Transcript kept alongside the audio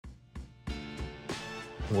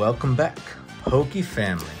Welcome back, Pokey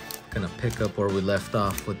family. Gonna pick up where we left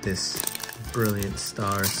off with this Brilliant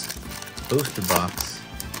Stars booster box.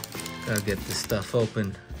 Gotta get this stuff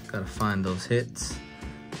open. Gotta find those hits.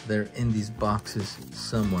 They're in these boxes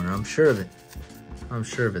somewhere. I'm sure of it. I'm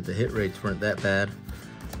sure of it. The hit rates weren't that bad.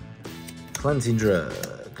 Cleansing drug,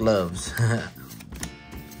 gloves,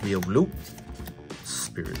 Rio Blue,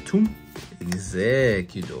 Spiritomb,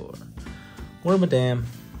 Executor, Wormadam.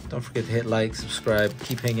 Don't forget to hit like, subscribe,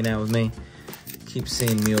 keep hanging out with me, keep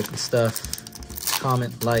seeing me open stuff.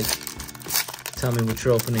 Comment, like, tell me what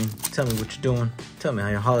you're opening, tell me what you're doing, tell me how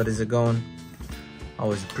your holidays are going.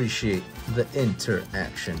 Always appreciate the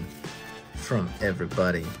interaction from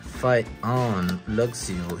everybody. Fight on,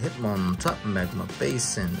 Luxio, Hitmon, Top Magma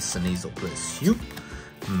Basin, Sneasel Plus You,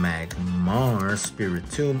 Magmar,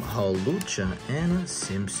 Spiritomb, Hawlucha, and a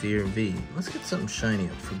Simseer V. Let's get something shiny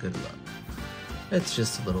up for good luck. It's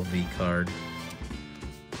just a little V card.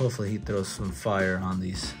 Hopefully he throws some fire on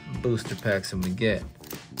these booster packs and we get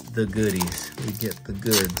the goodies. We get the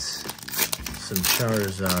goods. Some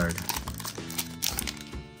Charizard.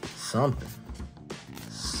 Something.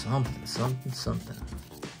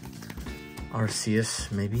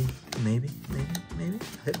 Arceus, maybe.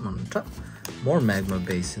 Hitmon on top. More Magma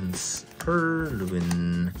Basins.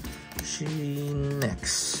 Purluin.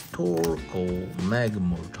 Shinex. Torkoal.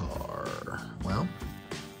 Magmortar. Well,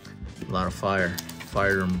 a lot of fire.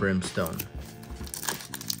 Fire and brimstone.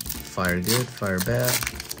 Fire good, fire bad.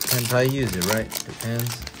 Depends how you use it, right?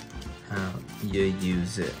 Depends how you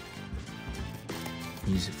use it.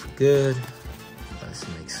 Use it for good. Let's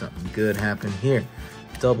make something good happen here.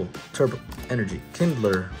 Double Turbo Energy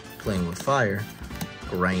Kindler, playing with fire.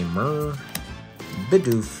 Grimer,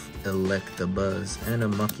 Bidoof, Electabuzz, and a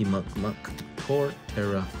Mucky Muck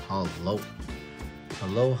Torterra Hollow.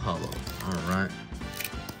 Hollow. Alright.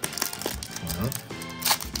 Well,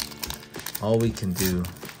 all we can do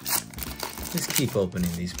is keep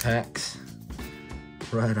opening these packs.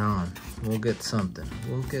 Right on. We'll get something.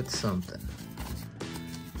 We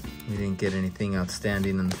didn't get anything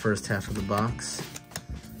outstanding in the first half of the box.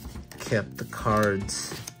 Kept the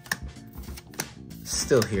cards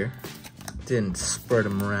still here. Didn't spread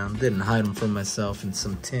them around. Didn't hide them from myself in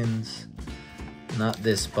some tins. Not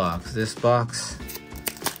this box. This box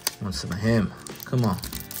wants some of him. Come on.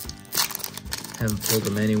 Haven't pulled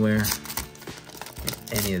them anywhere in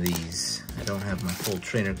any of these. I don't have my full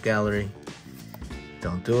trainer gallery.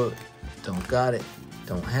 Don't do it. Don't got it.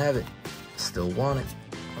 Don't have it. Still want it.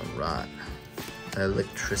 Alright.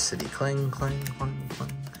 Electricity. Clang, clang, clang,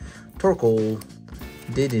 clang. Torkoal.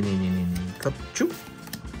 Cupchoo.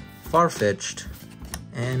 Farfetch'd.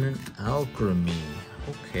 And an Alchemy.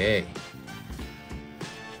 Okay.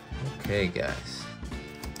 Okay, guys.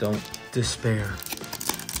 Don't despair.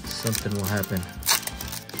 Something will happen.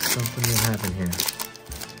 Something will happen here.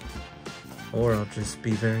 Or I'll just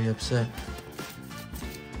be very upset.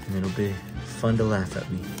 And it'll be fun to laugh at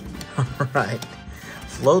me. Alright.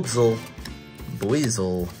 Floatzel,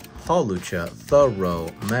 Buizel, Hawlucha, Thorough,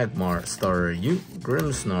 Magmar, Staryu,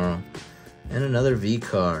 Grimmsnarl, and another V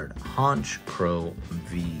card. Honchkrow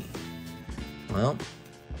V. Well,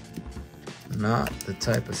 not the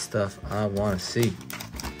type of stuff I want to see.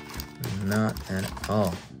 Not at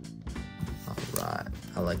all. Alright,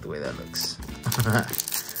 I like the way that looks.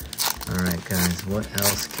 Alright guys, what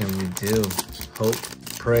else can we do? Hope,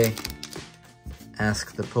 pray,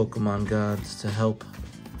 ask the Pokemon gods to help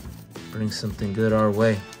bring something good our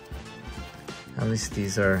way. At least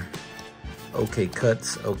these are okay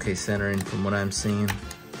cuts, okay centering from what I'm seeing.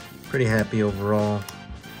 Pretty happy overall.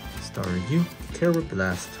 Staryu,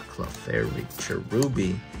 Carablast, Clefairy,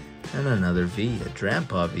 Cherubi, and another V, a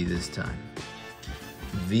Drampa V this time.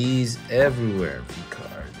 V's everywhere, V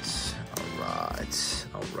cards.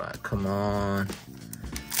 Alright, come on,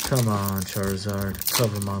 Charizard,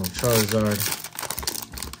 cover model Charizard.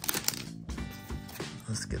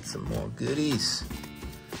 Let's get some more goodies.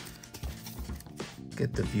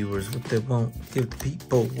 Get the viewers what they want, give the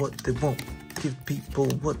people what they want, give the people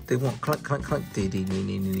what they want. Clank, clank, clank,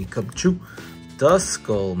 Cupchoo,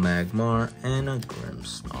 Duskull, Magmar, and a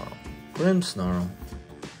Grimmsnarl.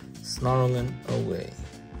 Snarling away.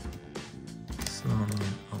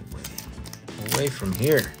 Away from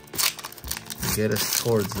here. Get us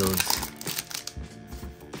towards those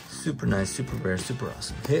super nice, super rare, super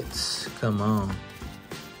awesome hits. Come on.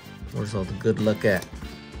 Where's all the good luck at?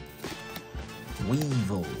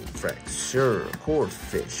 Weevil, Fraxure,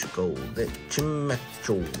 Corphish, Goldeck,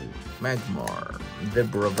 Magmar,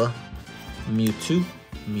 Vibrava, Mewtwo,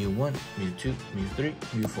 Mew1, Mew2, Mew3,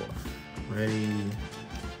 Mew4. Ready?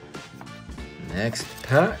 Next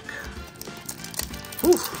pack. Woo!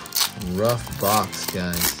 Whew. Rough box,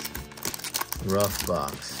 guys. Rough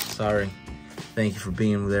box. Sorry. Thank you for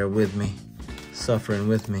being there with me, suffering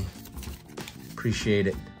with me. Appreciate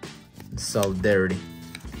it. Solidarity.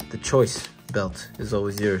 The choice belt is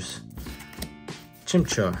always yours.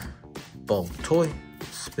 Chimchar. Ball toy.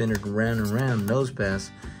 Spin it around and around. Nose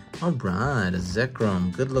pass. Alright, a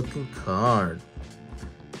Zekrom. Good looking card.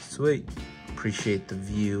 Sweet. Appreciate the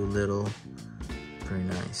view a little. Very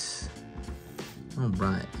nice.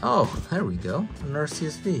 Alright. Oh, there we go. An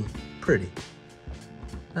RCSV. Pretty.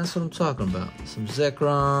 That's what I'm talking about. Some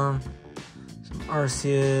Zekrom. Some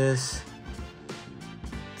Arceus.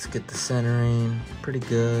 Let's get the centering. Pretty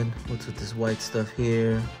good. What's with this white stuff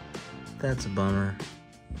here? That's a bummer.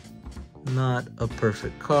 Not a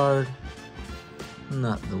perfect card.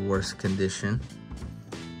 Not the worst condition.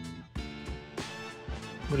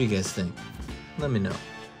 What do you guys think? Let me know.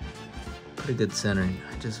 Pretty good centering.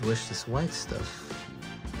 I just wish this white stuff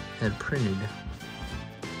had printed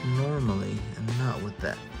normally and not with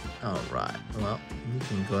that. Alright, well, you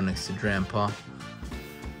can go next to Grandpa.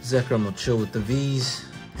 Zekrom will chill with the V's,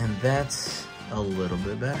 and that's a little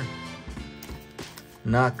bit better.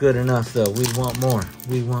 Not good enough though. We want more.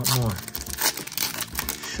 We want more.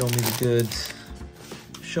 Show me the goods.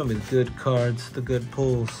 Show me the good cards, the good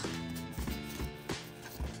pulls.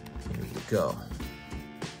 Here we go.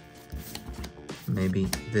 Maybe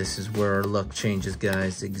this is where our luck changes,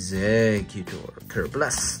 guys. Executor,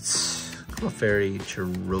 Kerblast, Clefairy,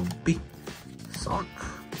 Cherubi, Sock,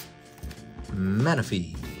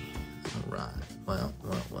 Manaphy. Alright, well.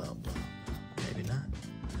 Maybe not.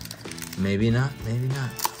 Maybe not, maybe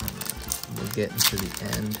not. We'll get into the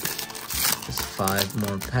end. Just 5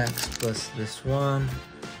 more packs plus this one.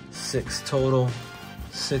 6 total.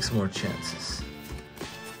 6 more chances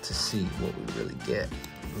to see what we really get.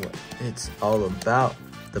 What it's all about.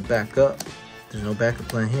 The backup. There's no backup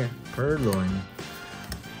plan here. Purloin.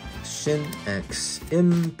 Shin X.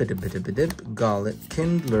 Impidibidibidib. Gauntlet.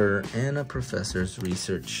 Kindler. And a Professor's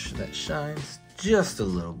Research that shines just a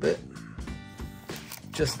little bit.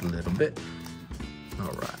 Just a little bit.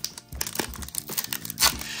 Alright.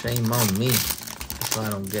 Shame on me if I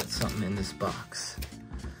don't get something in this box.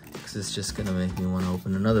 Because it's just going to make me want to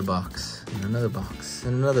open another box. And another box.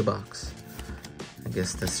 And another box. I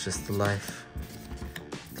guess that's just the life.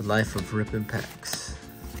 The life of ripping packs.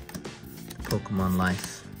 Pokemon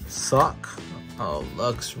life. Sock. Oh,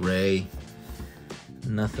 Lux Ray.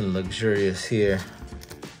 Nothing luxurious here.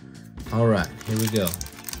 Alright, here we go.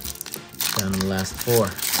 Down to the last 4.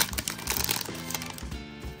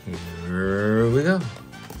 Here we go.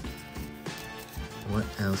 What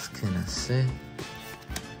else can I say?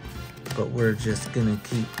 But we're just gonna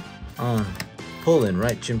keep on pulling.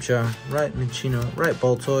 Right, Chimchar. Right, Minchino. Right,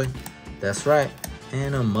 Baltoy. That's right.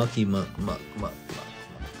 And a Mucky Muck.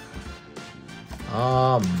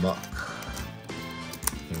 Ah, Muck.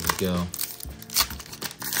 Here we go.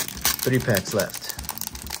 3 packs left.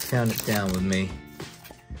 Count it down with me.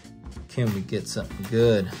 Can we get something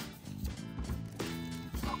good?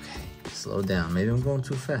 Okay, slow down. Maybe I'm going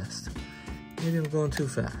too fast. Maybe I'm going too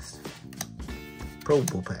fast.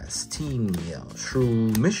 Probopass, Team Yell,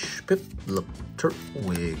 Shroomish, Piplup,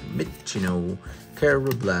 Turtwig, Michino,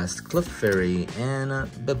 Carablast, Clefairy, and a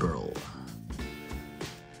Bibarel.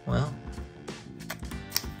 Well,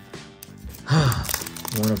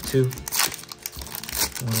 1 of 2. 1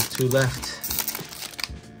 of 2 left.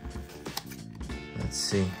 Let's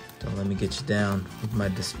see. Don't let me get you down with my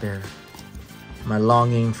despair. My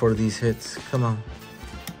longing for these hits. Come on.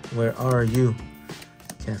 Where are you?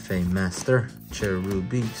 Cafe Master,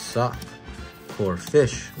 Cherubi, Sock,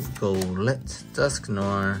 Corfish, Golett,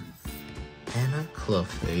 Dusknoir, and a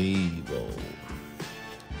Clefable.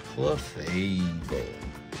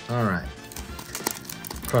 Alright.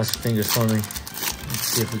 Cross your fingers for me. Let's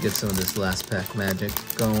see if we get some of this last pack magic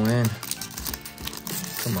going.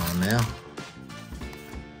 Come on now.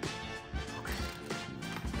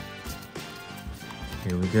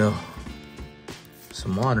 Here we go.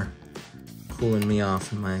 Some water. Cooling me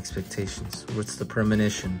off in my expectations. What's the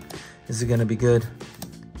premonition? Is it gonna be good?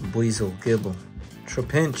 Weasel, Gibble,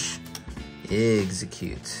 Trapinch,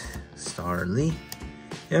 Execute, Starly,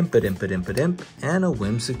 Imp, and a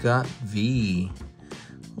Whimsicott V.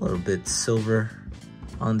 A little bit silver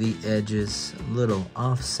on the edges, a little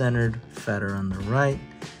off-centered, fatter on the right,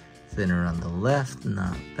 thinner on the left,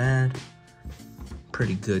 not bad.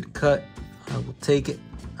 Pretty good cut. I will take it.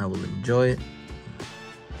 I will enjoy it.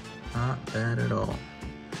 Not bad at all.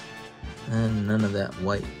 And none of that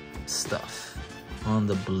white stuff on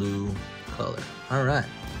the blue color. All right.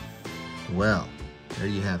 Well, there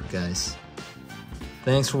you have it, guys.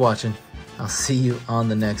 Thanks for watching. I'll see you on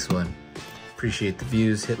the next one. Appreciate the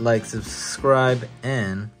views. Hit like, subscribe,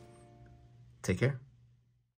 and take care.